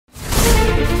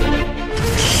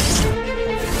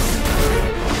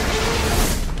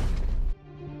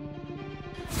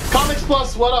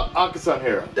Plus, what up? Akasan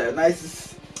here. The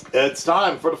nicest. It's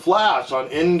time for the Flash on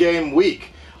in-game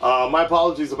week. My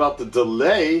apologies about the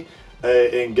delay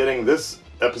in getting this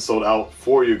episode out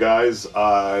for you guys.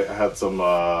 I had some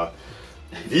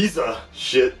visa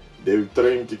shit. They were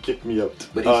trying to kick me out.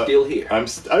 But he's still here. I'm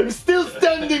still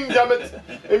standing, damn it.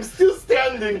 I'm still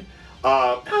standing.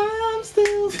 I'm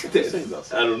still standing.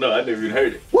 I don't know. I never even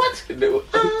heard it. What?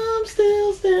 I'm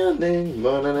still standing.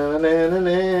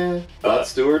 Rod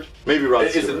Stewart? Maybe Rod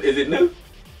Stewart. Is it new?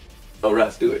 Oh,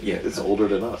 Rod Stewart. Yeah, it's older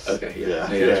than us. Okay, yeah.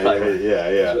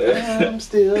 I'm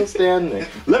still standing.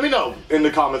 Let me know in the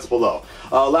comments below.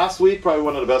 Last week, probably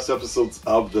one of the best episodes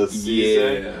of the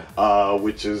season,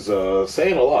 which is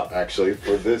saying a lot actually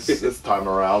for this time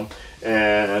around,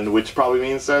 and which probably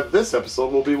means that this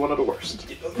episode will be one of the worst.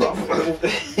 Probably.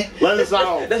 Let us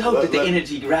know. Let's hope that the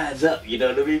energy rides up. You know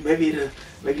what I mean? Maybe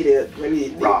they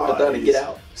want to get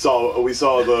out. So we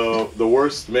saw the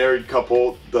worst married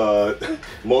couple, the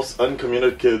most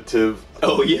uncommunicative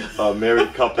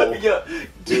married couple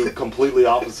do completely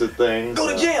opposite things.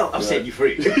 Go to jail. I'm setting you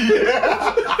free.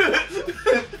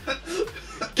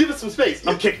 Give us some space.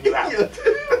 I'm kicking you out.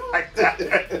 Like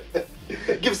that.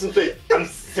 Give us some space. I'm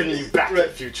sending you back to the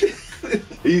future.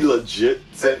 He legit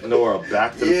sent Nora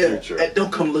back to the future. And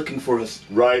don't come looking for us.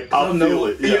 Right, I'll feel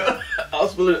it. Yeah. I'm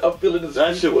feeling this.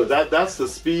 That shit was that's the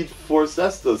Speed Force.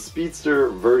 That's the speedster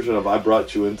version of I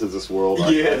brought you into this world.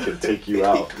 I can take you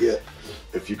out.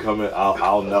 If you come in,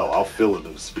 I'll know. I'll feel it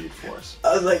in the Speed Force.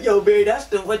 I was like, yo, Barry,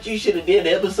 that's what you should have did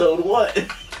in episode 1.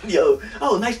 Yo,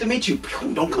 oh, nice to meet you.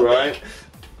 Don't come back.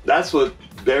 That's what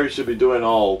Barry should be doing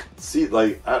all. See,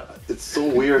 like, it's so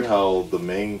weird how the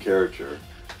main character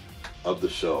of the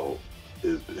show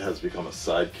has become a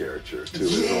side character to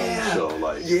his own show.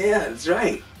 Like, that's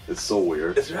right. It's so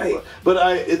weird. That's right. But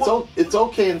it's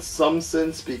okay in some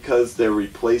sense because they're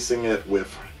replacing it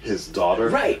with his daughter.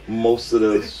 Right. Most of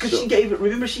the because she gave it.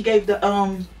 Remember, she gave the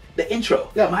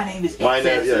intro. Yeah. My name is.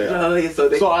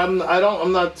 So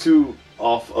I'm not too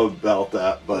off about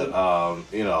that, but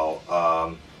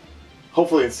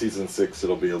hopefully in season 6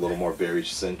 it'll be a little more Barry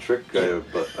centric.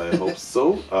 But I hope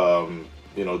so.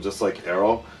 Just like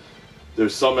Arrow,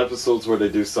 there's some episodes where they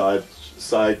do side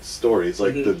stories.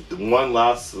 Like the one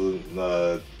last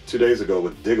 2 days ago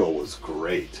with Diggle was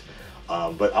great.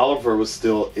 But Oliver was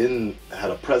still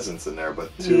had a presence in there.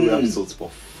 But 2 episodes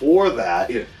before that,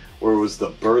 where it was the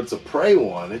Birds of Prey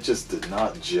one, it just did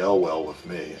not gel well with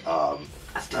me.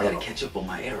 I still gotta catch up on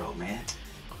my Arrow, man.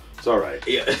 It's all right.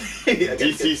 Yeah.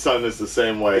 DC Son is the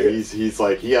same way. He's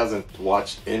like he hasn't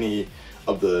watched any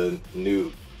of the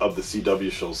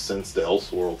CW shows since the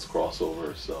Elseworlds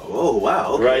crossover. So. Oh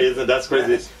wow. Okay. Right? Isn't that's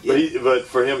crazy? But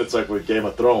for him, it's like with Game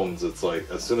of Thrones. It's like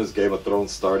as soon as Game of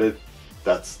Thrones started,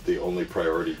 that's the only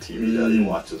priority TV that he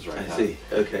watches right now. I see.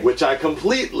 Okay. Which I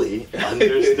completely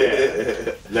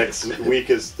understand. Next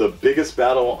week is the biggest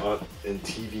battle in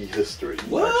TV history.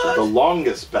 What? Actually, the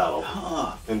longest battle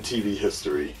in TV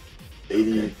history.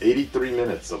 83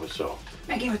 minutes of a show.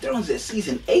 Man, Game of Thrones is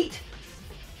season 8.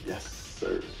 Yes,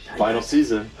 sir. Final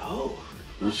season. Oh.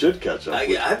 You should catch up.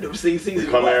 I've never seen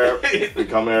season 1. We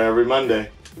come here every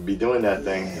Monday. We be doing that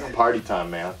thing. Party time,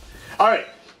 man. All right.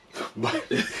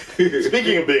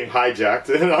 Speaking of being hijacked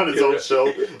and on his own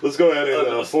show, let's go ahead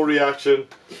and full reaction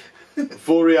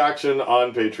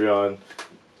on Patreon.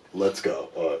 Let's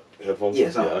go. Headphones?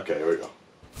 Yes. Yeah, okay, here we go.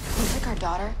 You took our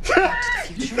daughter back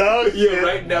to the future? Oh, yeah.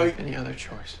 Right now. Any other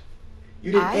choice?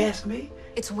 You didn't ask me?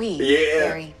 It's we. Yeah.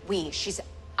 Barry. We. She's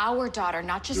our daughter,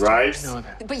 not just yours. I know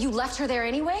that. But you left her there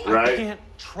anyway? Right. I can't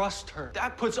trust her.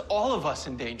 That puts all of us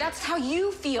in danger. That's how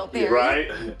you feel, Barry. Right?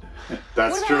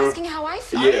 That's what about true. asking how I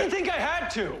feel? I didn't think I had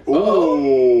to.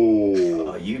 Ooh.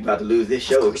 Oh, you about to lose this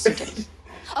show. Of course you didn't.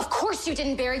 Of course you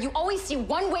didn't, Barry. You always see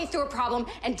one way through a problem,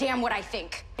 and damn what I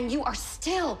think. And you are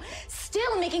still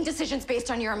making decisions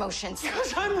based on your emotions.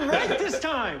 Because I'm right this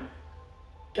time.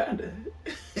 Kinda.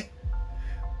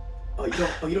 You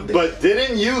don't think But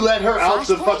didn't you let her out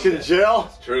the fucking jail?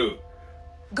 it's true.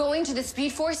 Going to the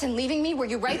Speed Force and leaving me, were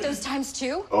you right those times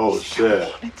too? Oh, shit. I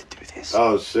wanted to do this.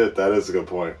 Oh, shit. That is a good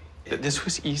point. This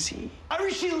was easy. I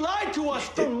mean, she lied to us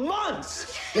for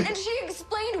months. And she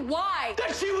explained why.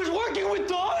 That she was working with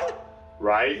Dawn?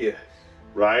 Right? Yeah.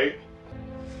 Right?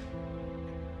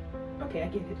 Okay, I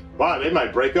get it. Wow, they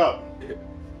might break up.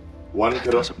 One That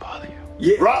could have. doesn't bother you.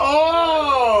 Yeah. Right?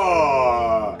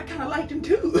 Oh! I kind of liked him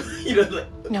too. Like.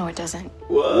 No, it doesn't.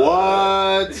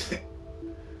 What?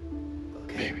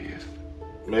 Okay.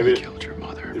 Maybe if you killed your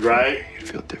mother, Right? you'd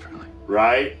feel differently.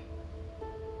 Right?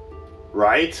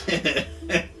 Right?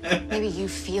 Maybe you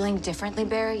feeling differently,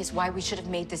 Barry, is why we should have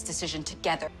made this decision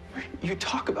together. You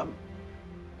talk about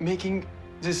making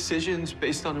decisions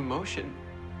based on emotion.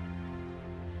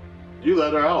 You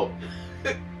let her out.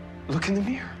 Look in the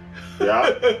mirror. Yeah.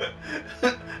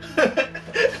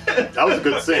 That was a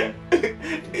good scene.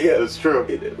 Yeah, It's true.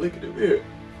 look in the mirror.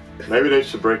 Maybe they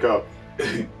should break up.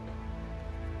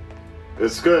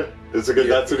 It's good. It's a good.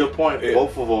 Yeah. That's a good point. Yeah.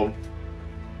 Both of them,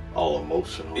 all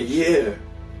emotional. Yeah.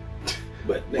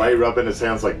 But Why are you rubbing his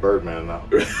hands like Birdman now?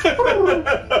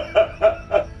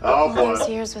 Oh All boy. those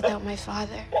years without my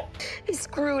father. He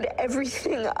screwed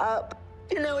everything up.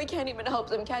 And now we can't even help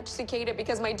them catch Cicada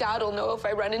because my dad will know if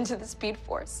I run into the Speed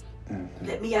Force.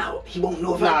 let me out. He won't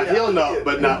know if Nah, I get he'll out. know,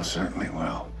 but not. Certainly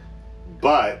will.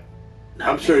 But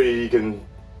I'm sure he can.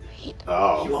 He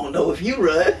Oh, won't know if you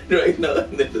run. Right? No.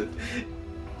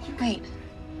 Wait,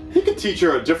 he can teach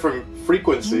her a different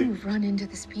frequency. you run into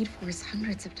the Speed Force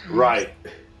hundreds of times. Right,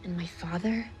 And my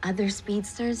father, other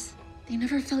speedsters, they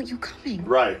never felt you coming.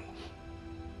 right.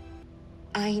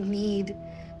 I need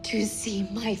to see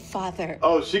my father.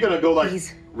 Oh, is she gonna go like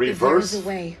Please, reverse? if there's a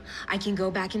way I can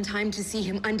go back in time to see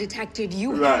him undetected,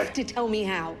 you Right. have to tell me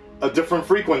how. A different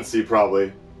frequency,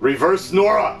 probably. Reverse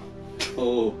Nora.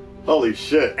 Oh. Holy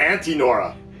shit,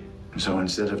 anti-Nora. So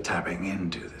instead of tapping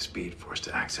into the Speed Force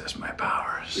to access my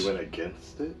powers, She went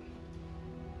against it.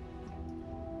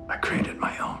 I created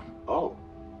my own. Oh,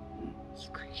 You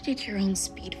created your own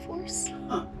Speed Force?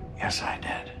 Yes, I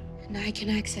did. And I can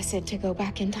access it to go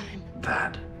back in time.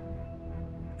 That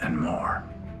and more.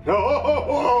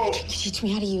 oh, Can you teach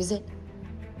me how to use it?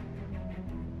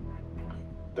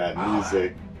 that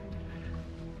music.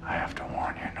 I have to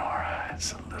warn you, Nora,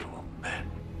 it's a little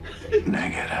bit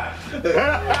negative.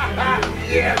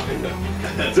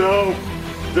 Dope,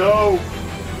 dope.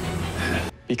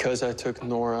 Because I took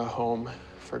Nora home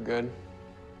for good.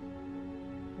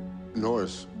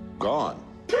 Nora's gone.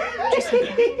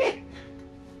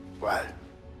 Well,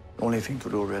 only thing to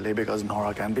do really because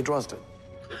Nora can be trusted.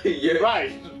 Yeah.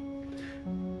 Right,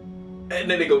 And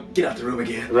then they go, get out the room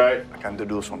again. right, I can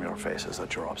deduce from your faces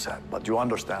that you're upset, but you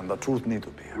understand the truth need to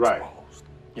be exposed. Right.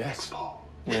 Yes,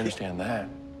 we understand that.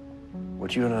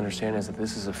 What you don't understand is that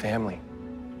this is a family.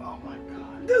 Oh my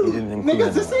god. You didn't include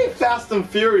Niggas, this anyone. ain't Fast and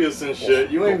Furious and shit.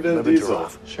 You ain't Vin Maybe Diesel.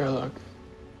 giraffe. Sherlock,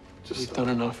 we've done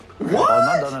enough. Well,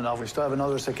 not done enough. We still have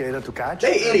another cicada to catch.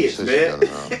 They idiots, Says man. she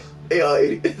done enough. They are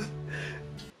idiots.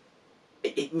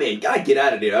 Man, gotta get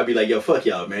out of there. I'll be like, yo, fuck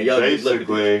y'all, man. Y'all just look at this.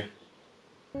 Basically,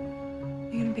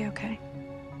 You're gonna be okay.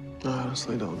 I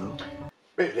honestly don't know.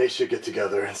 maybe they should get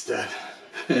together instead.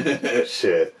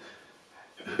 Shit.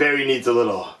 Barry needs a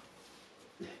little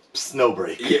snow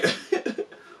break. Yeah.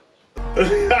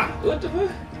 What the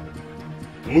fuck?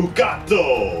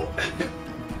 Mugato!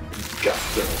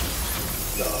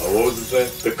 Mugato. No, what was his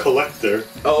name? The Collector.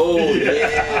 Oh,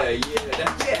 yeah.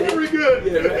 That's Very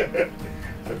good. Yeah, right.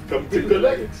 I've come to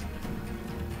collect.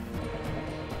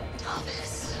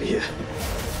 Thomas. Yeah.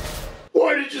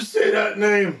 Why did you say that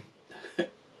name?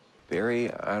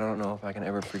 Barry, I don't know if I can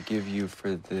ever forgive you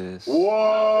for this.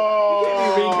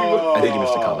 Whoa! I think you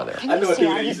missed a comma there. I know a dude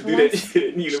that used to do that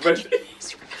shit in university.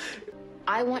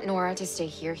 I want Nora to stay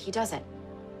here. He doesn't.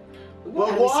 But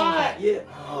How do we solve why? that? Yeah.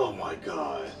 Oh my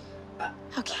god.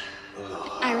 Okay.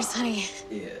 Iris, honey,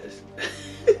 Yes.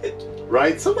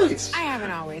 Right? Somebody's. I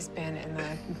haven't always been in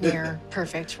the near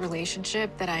perfect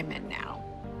relationship that I'm in now.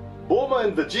 Bulma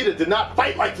and Vegeta did not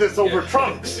fight like this over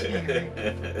Trunks.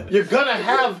 You're gonna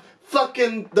have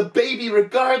fucking the baby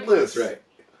regardless. That's right.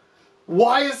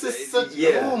 Why is this such?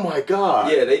 Yeah. Oh my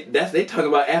god. Yeah, they talk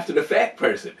about after the fact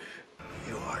person.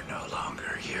 You are no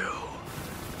longer you.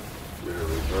 You're a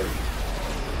reverse.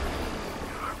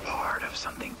 You are part of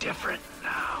something different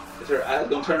now. Is her eyes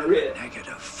gonna turn red?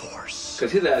 Negative force.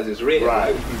 Cause his eyes is red.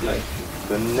 Right. He's like,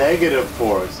 The negative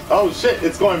force. Oh shit!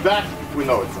 It's going back. We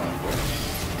know it's not.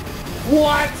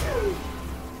 What?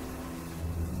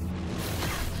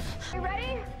 You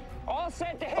ready? All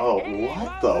set to hit. Oh,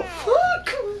 what the fuck?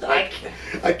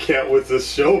 I can't with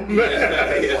this show,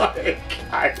 man. Yeah.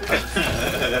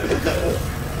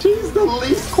 She's the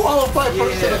least qualified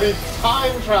person to be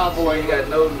time traveling. he got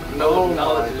no Oh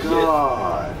knowledge my of shit.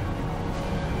 god.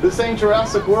 This ain't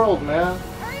Jurassic World, man.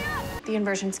 The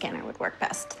inversion scanner would work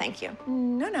best. Thank you.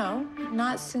 No,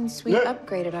 not since we Yeah.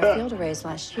 upgraded our field arrays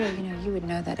last year. You know, you would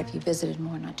know that if you visited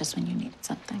more, not just when you needed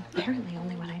something. Apparently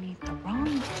only when I need the wrong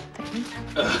thing.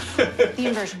 The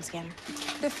inversion scanner.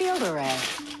 The field array.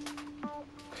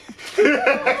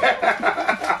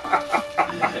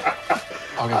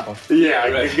 I'll get both. Yeah,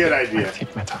 right. good idea.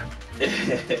 Take my time.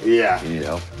 Yeah. You need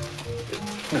help?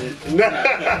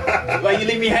 Why you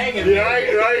leave me hanging? Yeah,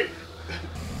 right.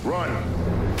 Run.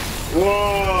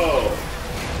 Whoa.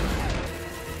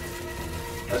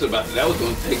 That's about that was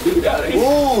gonna take dude out.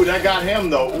 Ooh, that got him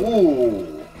though.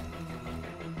 Ooh.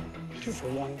 2 for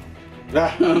 1.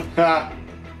 Not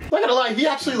gonna lie, he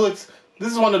actually looks.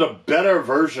 This is one of the better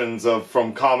versions of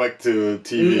from comic to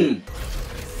TV.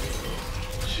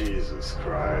 Jesus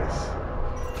Christ.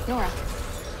 Nora.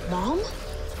 Mom?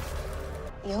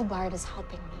 Eobard is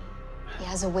helping me. He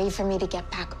has a way for me to get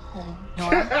back home.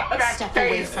 Nora, step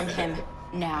away from him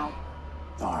now.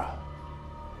 Nora.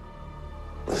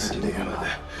 Listen to him.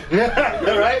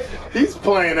 Right? He's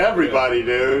playing everybody,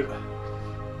 dude.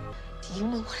 Do you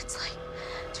know what it's like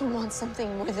to want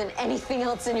something more than anything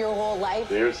else in your whole life?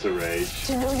 There's the rage.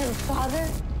 To know your father?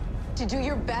 To do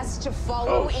your best to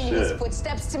follow in his shit.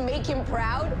 footsteps to make him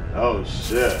proud? Oh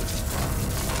shit.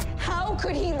 How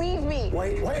could he leave me?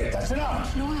 Wait, that's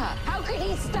enough. Nora. How could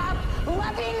he stop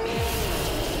loving me?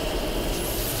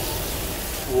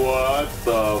 What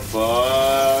the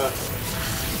fuck?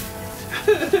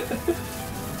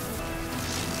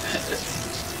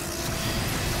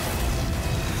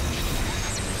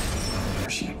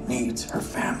 She needs her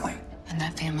family. And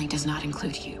that family does not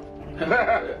include you.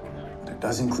 But it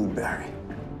does include Barry.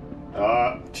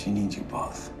 She needs you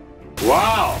both.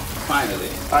 Wow. Finally.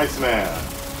 Iceman.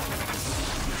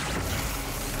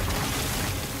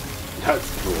 That's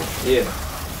cool. Yeah.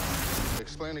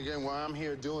 Explain again why I'm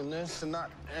here doing this and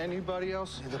not anybody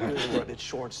else? The period it's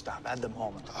shortstop at the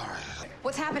moment. All right.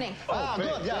 What's happening? Oh,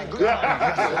 good. Yeah, good.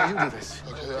 You do this.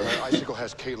 Okay, Icicle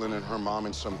has Caitlin and her mom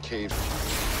in some cave.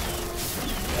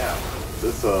 Yeah.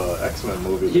 This X-Men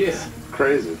movie is Yeah.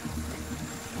 crazy.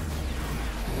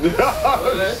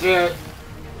 Oh, shit.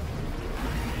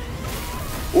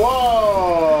 Whoa!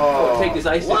 Oh, take this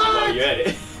ice station while you're at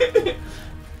it.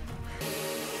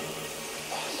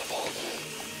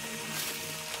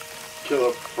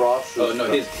 Killer Frost. Oh no,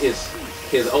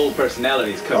 his old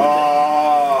personality is coming back.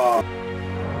 Oh,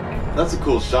 that's a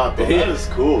cool shot though. Yeah. That is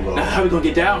cool though. How are we gonna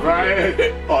get down?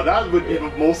 Right? Oh, that would be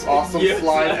the most awesome Yes.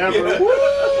 slide ever. Yeah.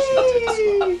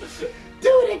 Woo!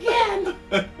 Do it again.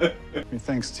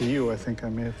 Thanks to you, I think I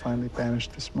may have finally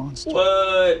banished this monster.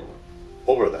 What?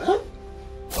 Over that?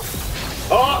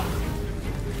 Oh!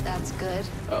 That's good.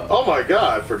 Oh my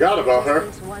God! I forgot about her.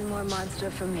 There's one more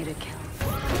monster for me to kill.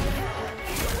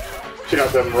 She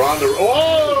got them Ronda.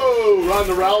 Oh,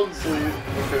 Ronda Rousey.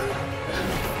 Okay.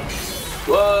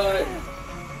 What?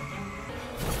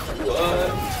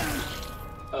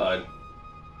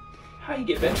 How you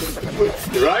get back to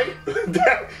the Right?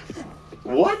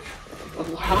 What?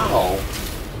 How?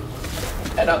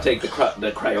 And I'll take the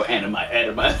cryo anima,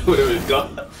 whatever it's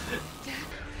called.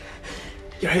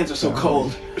 Your hands are so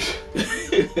cold.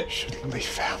 Shouldn't leave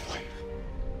family.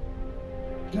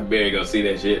 Now Barry gonna see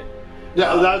that shit.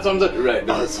 Yeah, that's something. Right.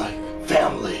 No, it's like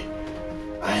family.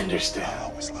 I understand. I'll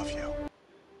always love you.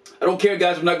 I don't care,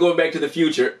 guys. I'm not going back to the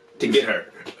future to get her.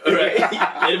 All right,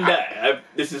 let him die.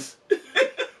 This is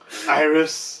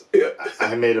Iris,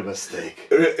 I made a mistake.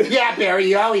 Yeah, Barry,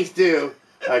 you always do.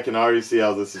 I can already see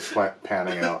how this is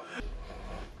panning out.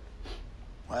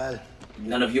 Well,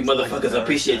 none of you motherfuckers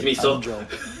appreciate me, so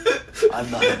I'm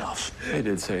not enough. They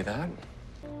did say that.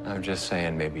 I'm just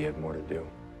saying maybe you have more to do.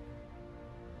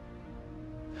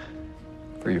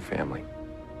 For your family.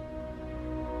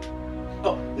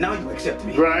 Oh, now you accept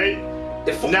me. Right?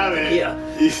 The fuck Now yeah.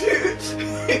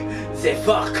 Say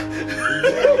fuck.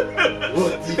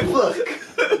 What the fuck?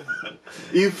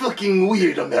 You fucking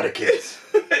weird Americans.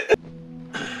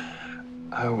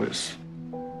 I was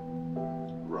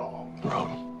Wrong.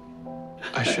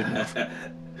 I shouldn't have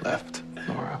left,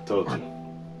 Nora. Told you.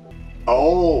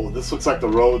 Oh, this looks like the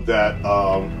road that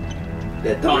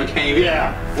That Dawn came in.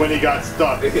 yeah, when he got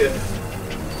stuck. Get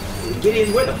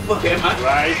in. Where the fuck am I?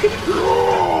 Right?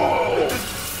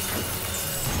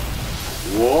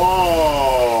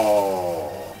 Whoa!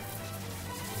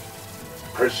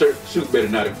 Her suit better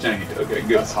not have changed. Okay,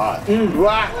 good. That's hot.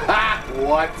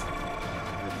 What?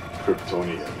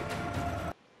 Kryptonian.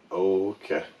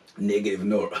 Okay. Negative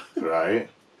Nora. Right?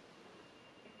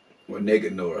 Or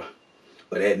nigga Nora.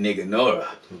 Or that nigga Nora.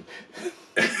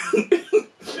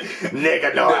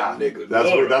 Nigga Nora. Nigga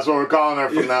Nora. That's what we're calling her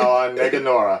from now on. Nigga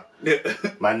Nora.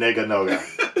 My nigga Nora.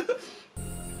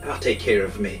 I'll take care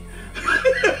of me.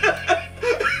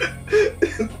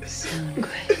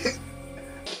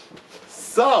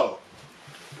 So,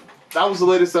 that was the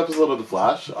latest episode of The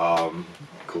Flash.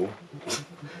 Cool.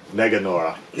 Nega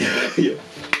Nora. Yeah.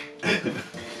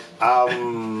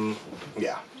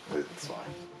 Yeah, it's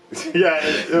fine. Yeah,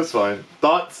 it's fine.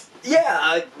 Thoughts?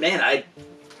 Yeah, man,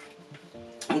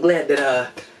 I'm glad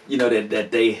that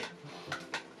that they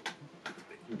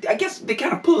I guess they're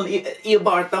kind of pulling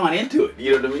Eobard into it.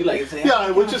 You know what I mean? Like, saying,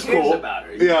 yeah, which is cool. About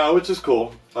her, yeah, which is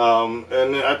cool.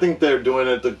 And I think they're doing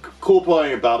it. The cool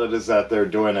part about it is that they're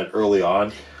doing it early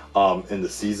on in the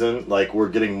season. Like, we're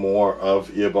getting more of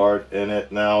Eobard in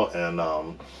it now, and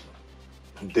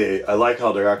I like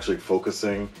how they're actually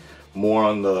focusing more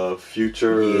on the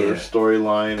future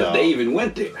storyline. They even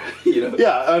went there, you know.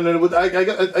 Yeah, and then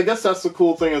I guess that's the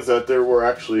cool thing is that there were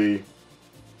actually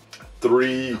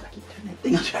 3.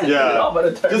 Just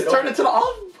turn it to the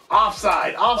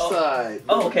offside. Oh,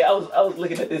 okay. I was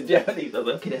looking at this Japanese. I was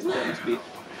like, okay, that's Japanese speech.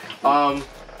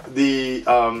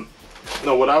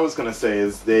 No, what I was gonna say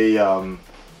is they.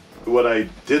 What I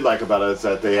did like about it is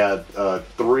that they had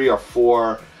 3 or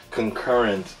 4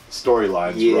 concurrent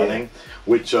storylines running,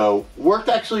 which worked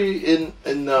actually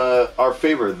in our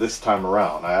favor this time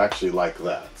around. I actually like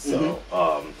that. So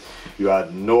you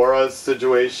had Nora's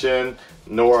situation,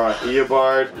 Nora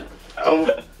Eobard. Oh.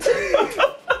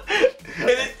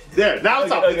 There, now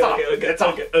it's off.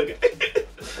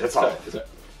 It's off.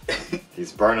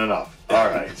 He's burning up. All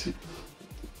right.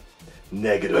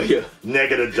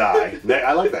 Negative die.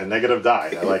 I like that. Negative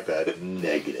die. I like that.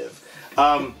 Negative.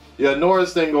 You had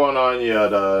Nora's thing going on. You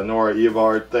had Nora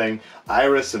Eobard thing.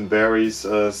 Iris and Barry's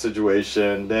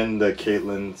situation. Then the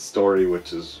Caitlyn story,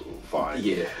 which is fine.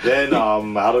 Yeah. Then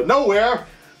out of nowhere,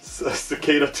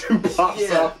 Cicada 2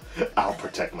 pops up. I'll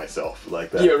protect myself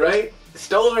like that. Yeah, right.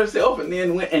 Stole herself and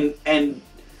then went and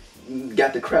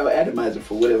got the crowd atomizer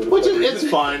for whatever. Which it's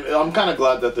fine. I'm kind of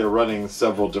glad that they're running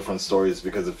several different stories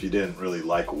because if you didn't really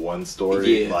like one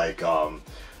story, like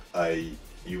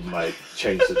you might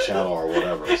change the channel or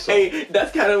whatever. So. Hey,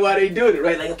 that's kind of why they do it,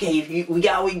 right? Like, okay, we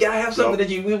gotta have something that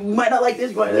we might not like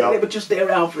this, but you'll stay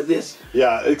around for this.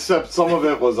 Yeah, except some of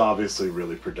it was obviously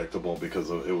really predictable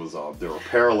because it was there were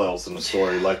parallels in the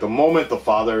story. Like the moment the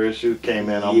father issue came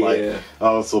in, I'm like,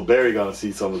 oh, so Barry gonna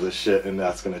see some of this shit, and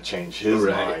that's gonna change his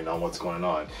mind on what's going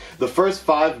on. The first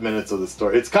 5 minutes of the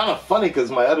story, it's kind of funny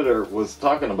because my editor was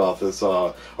talking about this,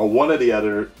 or one of the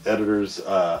editors.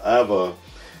 I have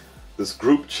this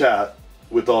group chat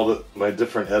with all my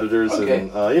different editors, and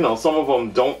some of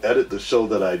them don't edit the show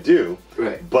that I do,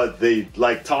 but they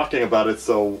like talking about it.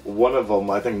 So one of them,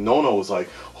 I think Nono, was like,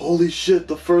 "Holy shit!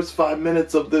 The first 5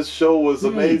 minutes of this show was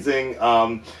amazing.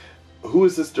 Who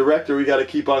is this director? We got to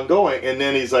keep on going." And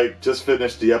then he's like, "Just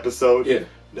finished the episode." Yeah.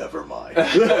 Never mind.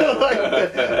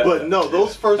 But no,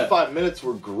 those first 5 minutes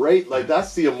were great. Like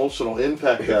that's the emotional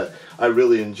impact that I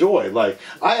really enjoy. Like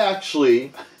I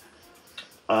actually.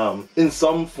 In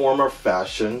some form or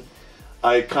fashion,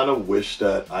 I kind of wish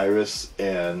that Iris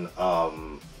and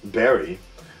Barry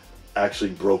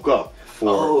actually broke up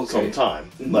for some time.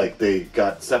 Like they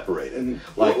got separated.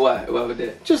 Like why would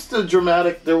that? Just the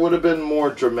dramatic. There would have been more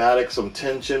dramatic, some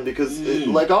tension because,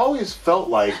 I always felt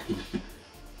like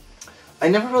I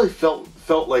never really felt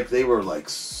like they were like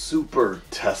super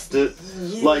tested.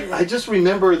 Yeah. Like I just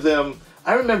remember them.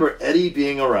 I remember Eddie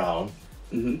being around.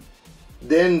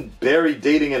 Then Barry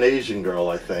dating an Asian girl,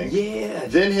 I think. Yeah.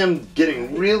 Then him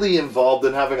getting really involved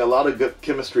and having a lot of good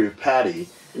chemistry with Patty.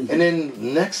 And then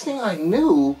next thing I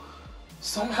knew,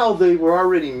 somehow they were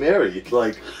already married.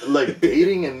 Like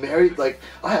dating and married. Like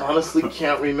I honestly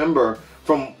can't remember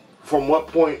from what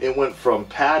point it went from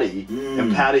Patty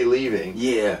and Patty leaving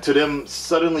to them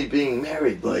suddenly being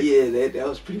married. Like that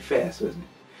was pretty fast, wasn't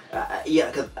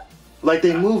it? Cause like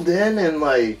they moved in and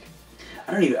like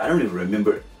I don't even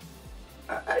remember.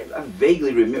 I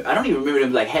vaguely remember. I don't even remember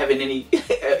them like having any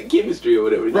chemistry or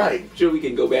whatever. Right. I'm sure we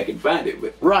can go back and find it,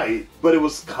 but but it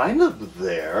was kind of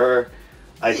there.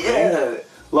 I think.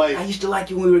 Like I used to like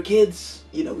you when we were kids.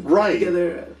 You know, we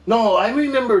together. No, I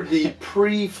remember the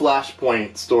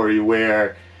pre-Flashpoint story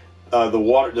where the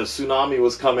tsunami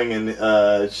was coming,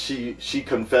 and she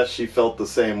confessed she felt the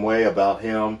same way about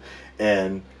him,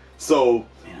 and so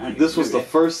this was the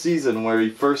first season where he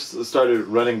first started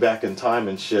running back in time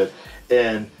and shit.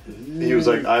 And he was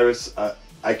like, Iris,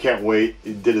 I can't wait.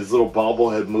 He did his little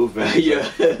bobblehead movement.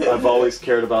 I've always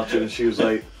cared about you. And she was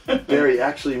like, Barry,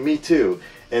 actually, me too.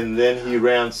 And then he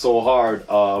ran so hard,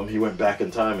 he went back in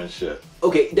time and shit.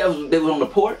 Okay, they were on the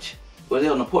porch? Were they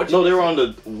on the porch? No, they were on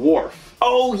the wharf.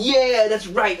 Oh, yeah, that's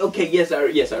right. Okay, yes, I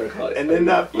recall it. And then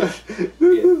this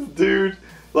dude...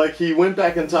 Like he went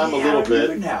back in time a little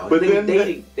bit, now. But but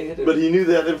he knew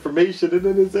that information, and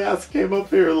then his ass came up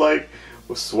here like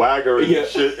with swagger and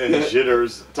shit and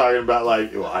jitters, talking about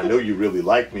like, well, I know you really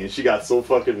like me, and she got so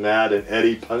fucking mad, and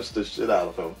Eddie punched the shit out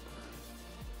of him.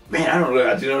 Man, I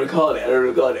don't recall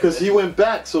that. Because he went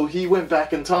back, so he went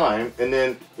back in time, and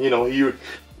then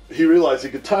he realized he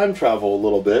could time travel a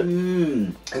little bit,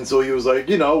 and so he was like,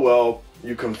 well.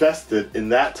 you confessed it in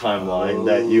that timeline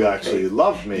that you actually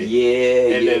loved me.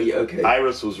 Yeah, and then okay.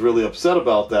 Iris was really upset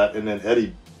about that, and then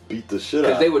Eddie beat the shit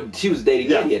out. Because she was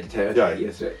dating Eddie at the time. Yeah.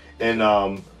 Yes, right.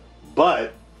 And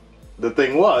but the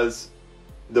thing was,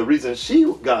 the reason she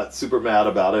got super mad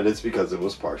about it is because it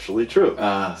was partially true.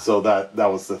 So that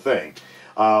was the thing.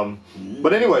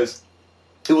 But anyways,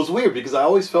 it was weird because I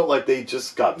always felt like they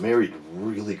just got married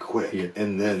really quick. Yeah.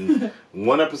 And then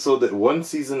one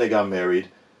season they got married,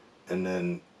 and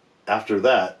then after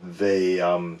that they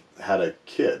had a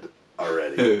kid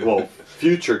already. Well,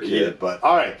 future kid, but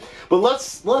all right. But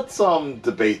let's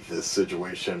debate this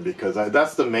situation because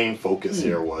that's the main focus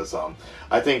here was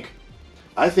I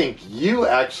think you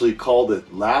actually called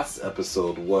it last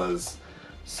episode was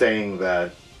saying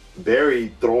that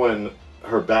Barry throwing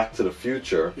her back to the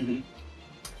future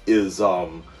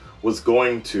was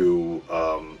going to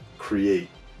create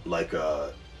like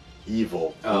a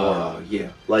evil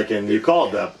yeah, like, and you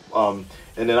called that and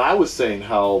then I was saying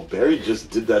how Barry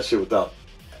just did that shit without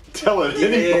telling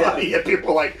anybody, and people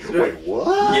were like, wait,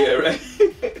 what? Yeah, right.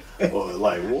 Well,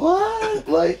 like, what?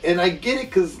 Like, and I get it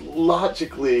because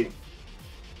logically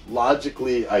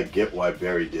I get why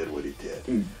Barry did what he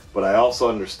did, but I also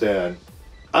understand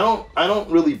I don't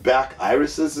really back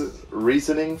Iris's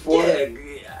reasoning for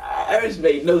it. Iris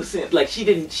made no sense. Like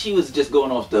she was just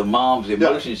going off the mom's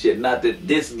emotion shit. Not that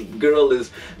this girl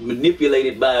is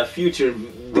manipulated by a future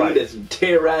dude that's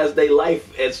terrorized their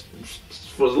life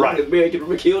for as long as Barry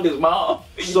could killed his mom.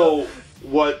 So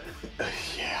what?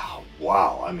 Yeah,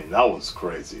 wow. I mean, that was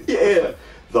crazy. Yeah.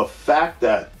 The fact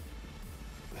that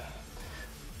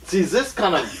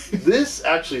this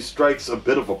actually strikes a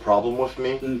bit of a problem with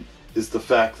me is the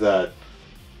fact that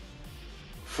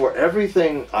for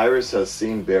everything Iris has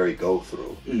seen Barry go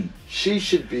through, she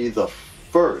should be the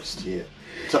first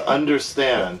to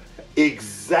understand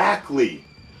exactly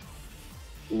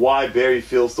why Barry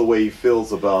feels the way he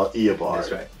feels about Eobard.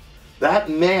 That's right. That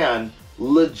man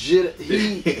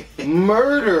he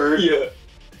murdered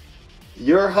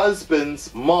your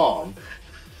husband's mom.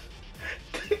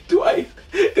 Twice.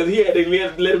 Because he had to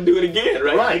let him do it again,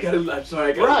 right? Right. I'm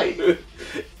sorry, I gotta do it.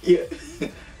 Yeah.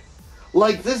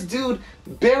 Like, this dude,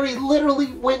 Barry literally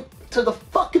went to the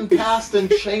fucking past and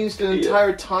changed an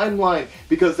entire timeline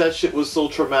because that shit was so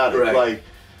traumatic. Right. Like,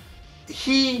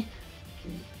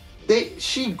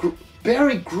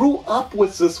 Barry grew up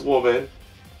with this woman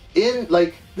in,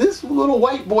 like, this little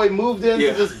white boy moved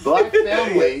into this black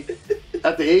family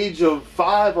at the age of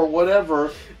 5 or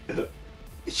whatever.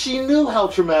 She knew how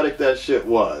traumatic that shit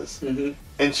was,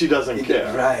 and she doesn't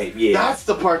care. Right, yeah. That's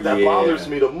the part that bothers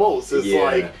me the most. It's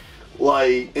like,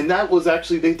 and that was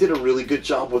actually, they did a really good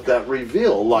job with that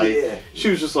reveal. Like,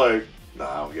 she was just like, nah,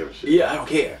 I don't give a shit. Yeah, I don't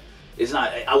care. It's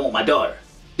not, I want my daughter.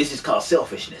 This is called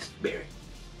selfishness, Barry.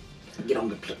 Get on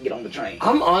the train.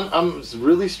 I'm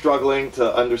really struggling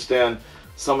to understand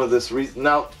some of this reason.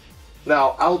 Now,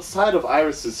 outside of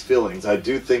Iris's feelings, I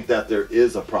do think that there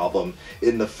is a problem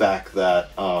in the fact that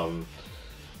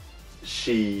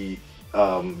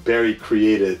Barry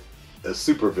created a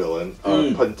supervillain,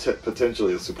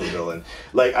 potentially a supervillain.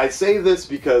 Like, I say this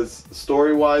because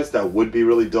story-wise, that would be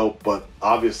really dope, but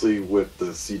obviously with the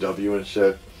CW and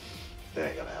shit, they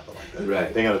ain't gonna happen like that.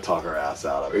 Right. They're gonna talk her ass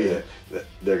out of it.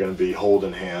 They're gonna be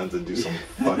holding hands and do some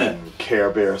fucking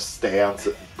Care Bear stance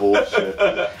bullshit.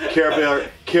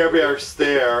 Care Bear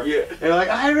stare. Yeah. And like,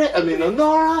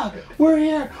 Nora, we're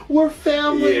here. We're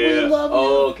family. We love you.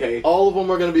 Oh, okay. All of them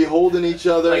are gonna be holding each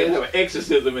other. Like have an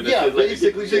exorcism in the yeah,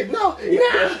 basically.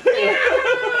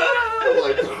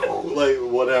 Like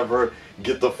whatever.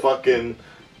 Get the fucking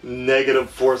negative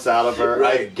force out of her.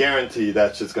 Right. I guarantee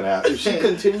that shit's gonna happen. If she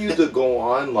continued to go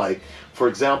on, like, for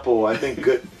example, I think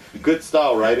good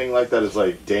style writing like that is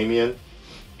like Damien.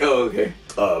 Oh, okay.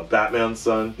 Batman's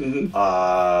son.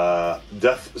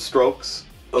 Deathstroke's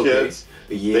kids.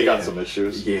 Yeah. They got some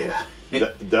issues. Yeah.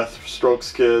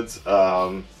 Deathstroke's kids.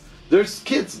 There's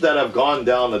kids that have gone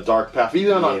down a dark path.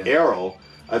 Even on Arrow,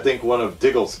 I think one of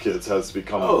Diggle's kids has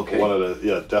become one of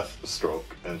the Deathstroke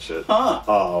and shit. Huh.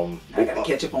 I gotta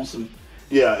catch up on some.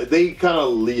 Yeah, they kind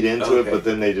of lead into it, but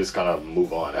then they just kind of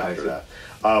move on after that.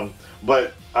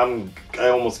 But I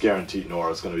almost guarantee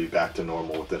Nora's going to be back to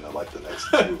normal within the next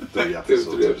 2-3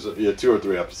 episodes. Yeah, 2 or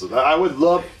 3 episodes. I would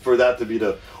love for that to be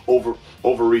the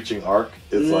overreaching arc.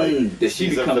 It's like that she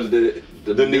becomes the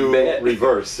new bad.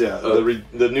 reverse. Yeah,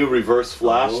 the new reverse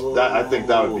Flash. That I think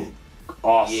that would be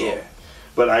awesome. Yeah.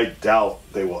 But I doubt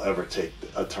they will ever take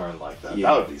a turn like that.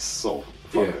 That would be so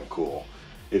fucking cool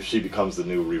if she becomes the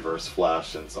new reverse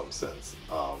Flash in some sense.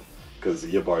 Because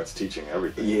Eobard's teaching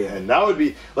everything. Yeah. And that would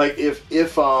be like if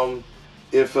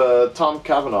if Tom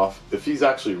Cavanaugh, if he's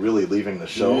actually really leaving the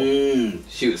show,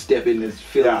 she would step in and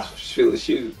fill his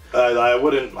shoes. I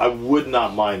would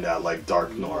not mind that, like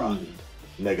Dark Nora,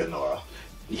 Nigga Nora.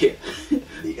 Yeah.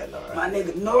 Nigga Nora. My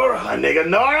nigga Nora. My nigga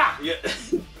Nora. Yeah.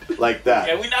 Like that.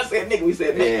 Yeah, we not saying nigga, we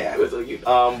said nigga. Yeah. So you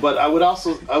know. But I would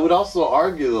also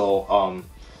argue though,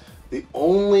 the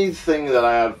only thing that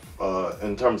I have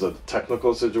in terms of the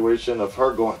technical situation of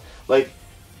her going, like,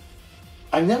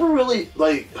 I never really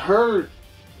like her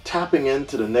tapping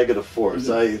into the negative force.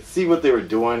 I see what they were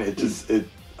doing. It just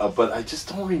but I just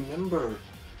don't remember.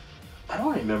 I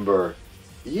don't remember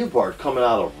Eobard coming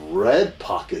out of red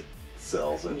pocket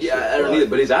cells and shit. I don't either.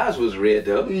 But his eyes was red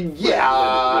though. Yeah,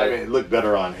 I mean, it looked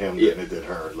better on him than it did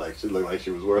her. Like she looked like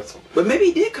she was worth something. But maybe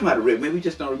he did come out of red. Maybe we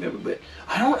just don't remember. But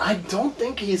I don't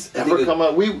think he's ever come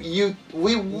out. We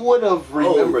would have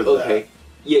remembered that.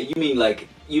 Yeah, you mean like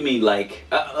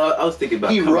I was thinking about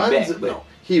coming back. But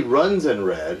he runs in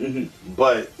red,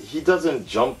 but he doesn't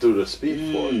jump through the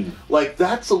speed force. Like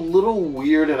that's a little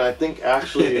weird, and I think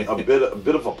actually a bit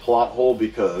of a plot hole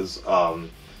because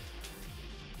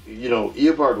you know,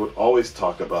 Eobard would always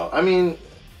talk about. I mean,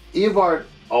 Eobard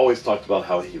always talked about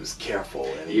how he was careful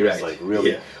and he was like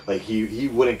really like he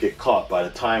wouldn't get caught by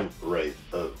the time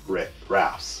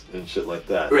rafts and shit like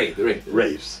that.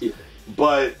 Wraiths. Yeah.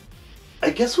 But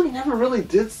I guess we never really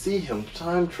did see him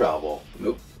time travel.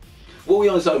 Nope. Well, we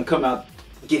only saw him come out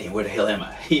getting where the hell am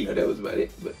I? You know, that was about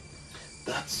it. But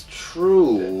that's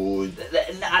true.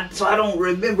 So I don't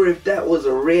remember if that was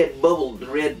a red bubble,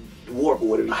 red warp or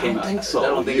whatever he came out. I don't think so. I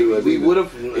don't think it was. We would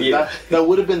have that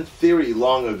would have been theory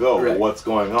long ago. What's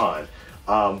going on?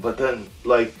 But then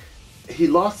like he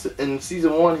lost in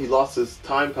season 1. He lost his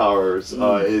time powers.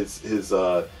 His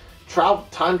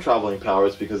time traveling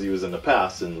powers because he was in the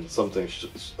past and something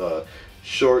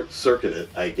short circuited.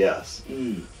 I guess.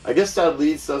 I guess that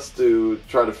leads us to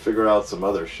try to figure out some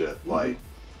other shit like.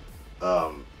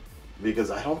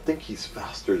 Because I don't think he's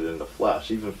faster than the Flash,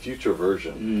 even future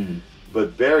version.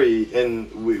 But Barry,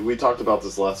 and we talked about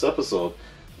this last episode,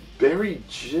 Barry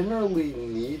generally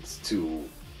needs to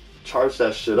charge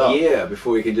that shit up. Yeah,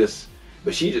 before he can just...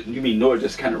 But you mean Nora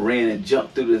just kind of ran and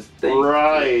jumped through this thing?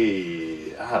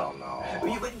 Right. I don't know.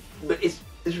 But it's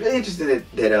really interesting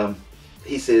that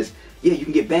he says, yeah, you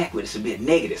can get back, but it's a bit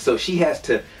negative. So she has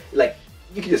to, like,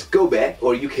 you can just go back,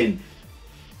 or you can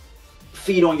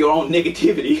feed on your own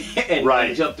negativity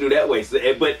and jump through that way. So,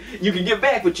 but you can get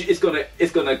back, but it's gonna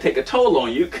take a toll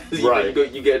on you because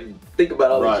you got to think about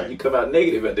all this. You come out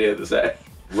negative at the other side.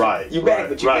 Right. You back,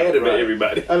 but you mad about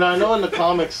everybody. And I know in the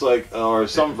comics, like, or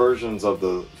some versions of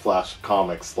the Flash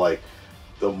comics, like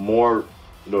the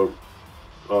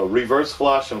Reverse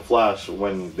Flash and Flash,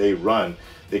 when they run,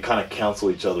 they kind of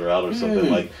cancel each other out or something.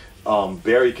 Like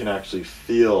Barry can actually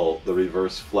feel the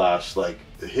Reverse Flash, like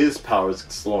his powers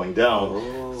slowing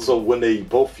down. So when they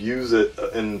both use it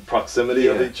in proximity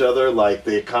of each other, like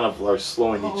they kind of are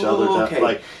slowing each other down.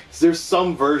 Like there's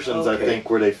some versions I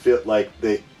think where they feel like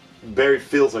Barry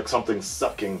feels like something's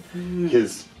sucking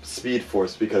his speed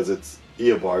force because it's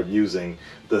Eobard using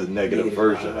the negative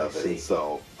version of it.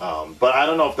 So, but I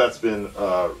don't know if that's been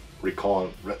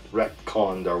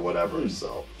retconned or whatever.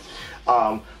 So,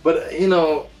 but you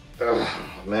know,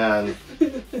 man.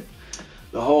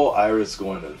 The whole Iris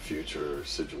going to the future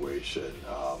situation,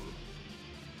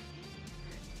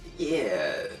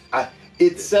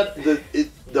 it set the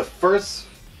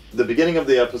beginning of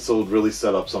the episode really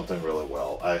set up something really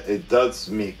well. It does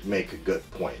make good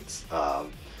points,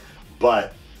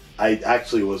 but I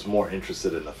actually was more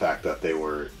interested in the fact that they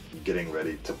were getting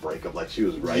ready to break up. Like she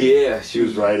was writing, she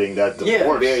was writing that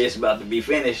divorce. Yeah, Barry's about to be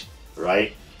finished,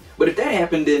 right? But if that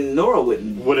happened, then Nora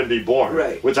wouldn't be born,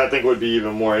 right? Which I think would be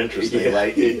even more interesting.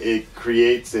 Like it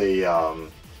creates a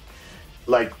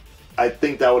like I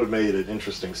think that would have made an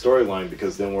interesting storyline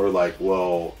because then we're like,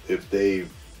 well, if they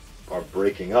are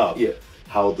breaking up,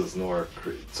 how does Nora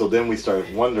create? So then we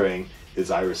started wondering,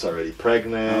 is Iris already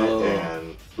pregnant?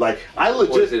 And like I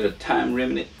legit, or is it a time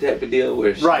remnant type of deal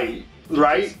where she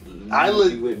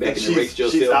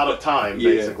she's out of time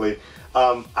basically.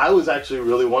 I was actually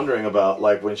really wondering about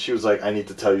like when she was like, I need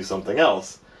to tell you something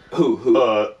else. Who?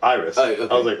 Iris. I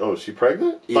was like, oh, is she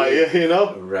pregnant? Yeah. Like, you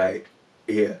know? Right.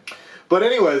 Yeah. But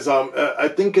anyways, I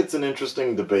think it's an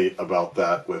interesting debate about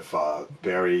that with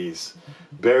Barry's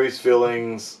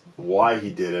feelings, why he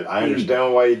did it. I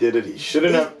understand why he did it. He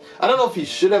shouldn't have. I don't know if he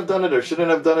should have done it or shouldn't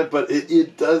have done it, but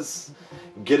it does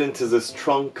get into this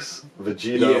Trunks,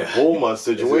 Vegeta, Bulma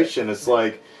situation. It's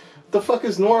like, the fuck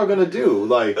is Nora gonna do?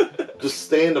 Like, just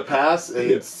stay in the past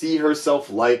and see herself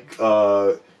like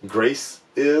Grace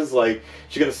is? Like,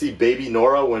 she's gonna see baby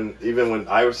Nora when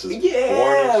Iris is born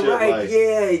and shit?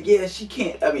 Right, yeah, she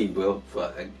can't, I mean, well,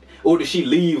 fuck. Or does she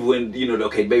leave when, you know,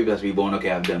 okay, baby has to be born,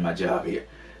 okay, I've done my job here.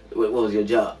 What was your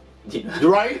job? You know?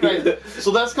 Right.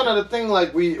 So that's kind of the thing,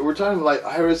 like, we're talking, like,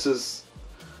 Iris,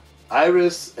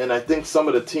 and I think some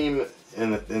of the team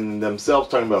in themselves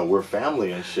talking about we're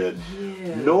family and shit.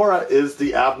 Yeah. Nora is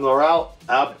the abnormality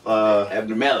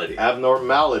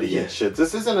and shit.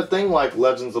 This isn't a thing like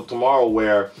Legends of Tomorrow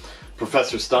where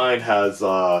Professor Stein has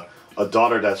a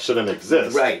daughter that shouldn't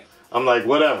exist. Right. I'm like,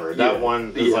 whatever. That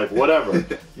one is like, whatever.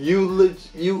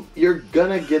 You're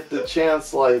gonna get the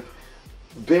chance. Like,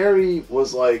 Barry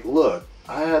was like, look,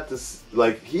 I had this,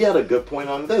 like, he had a good point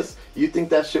on this. You think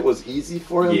that shit was easy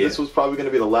for him? Yeah. This was probably going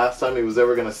to be the last time he was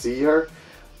ever going to see her.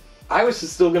 Iris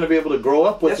is still going to be able to grow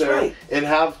up with her and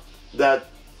have that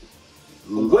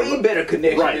way better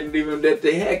connection than even that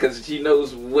they had, because she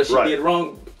knows what she did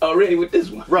wrong already with this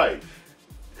one. Right.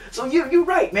 So you're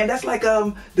right, man. That's like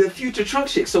the future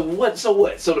Trunks chick. So what? So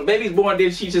the baby's born, then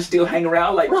she just still hang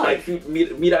around like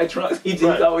Meat-Eye Trunks. He's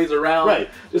always around. Right.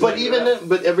 But even then,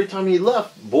 but every time he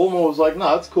left, Bulma was like,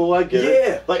 "No, it's cool. I get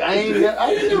it." Like I ain't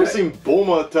never seen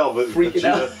Bulma tell freaking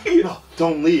out. No,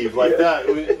 don't leave like that.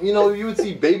 You know, you would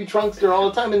see baby Trunks there all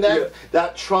the time, and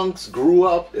that Trunks grew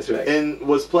up and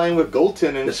was playing with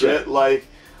Goten and shit. Like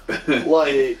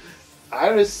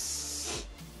Iris.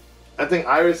 I think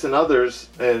Iris and others,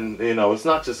 and you know, it's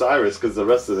not just Iris because the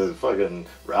rest of the fucking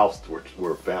Ralphs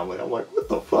were family. I'm like, what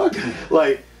the fuck?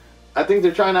 Like, I think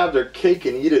they're trying to have their cake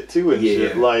and eat it too and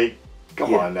shit. Like,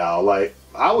 come on now. Like,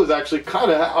 I was actually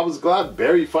I was glad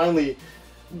Barry finally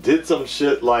did some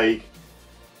shit like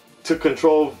to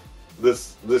control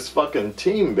this fucking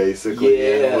team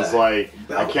basically. And it was like,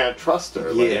 I can't trust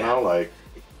her. Like, you know, like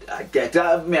I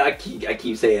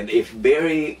keep saying if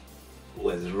Barry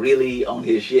was really on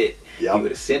his shit, he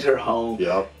would have sent her home.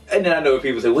 And then I know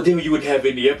people say, well, then you would have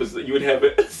any episode, you would have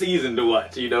a season to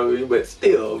watch, you know, but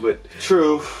still,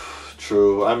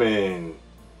 True. I mean,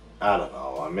 I don't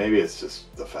know. Maybe it's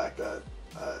just the fact that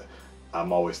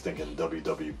I'm always thinking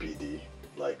WWBD.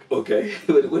 Like, okay,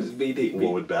 what is BD?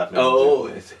 What would Batman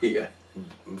do? Yeah.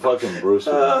 Fucking Bruce.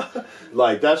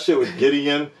 Like, that shit with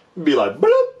Gideon. Be like,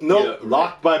 bloop, nope,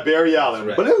 locked by Barry Allen.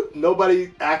 Bloop,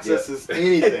 nobody accesses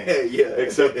anything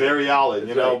except Barry Allen,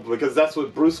 you know, because that's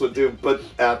what Bruce would do. But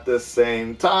at the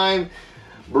same time,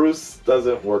 Bruce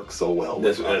doesn't work so well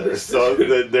with others. So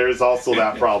there's also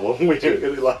that problem. We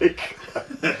really like.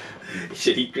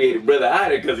 Shit, he created Brother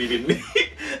Ida because he didn't.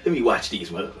 Let me watch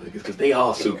these motherfuckers because they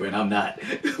all super and I'm not.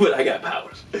 But I got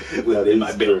powers in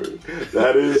my belt.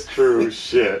 That is true.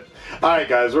 Shit. Alright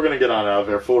guys, we're going to get on out of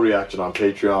here. Full reaction on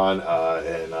Patreon.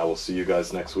 And I will see you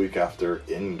guys next week after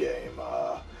Endgame.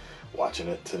 Watching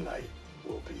it tonight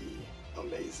will be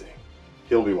amazing.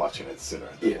 He'll be watching it sooner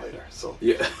than later. So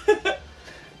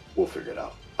we'll figure it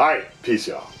out. Alright, peace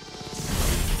y'all.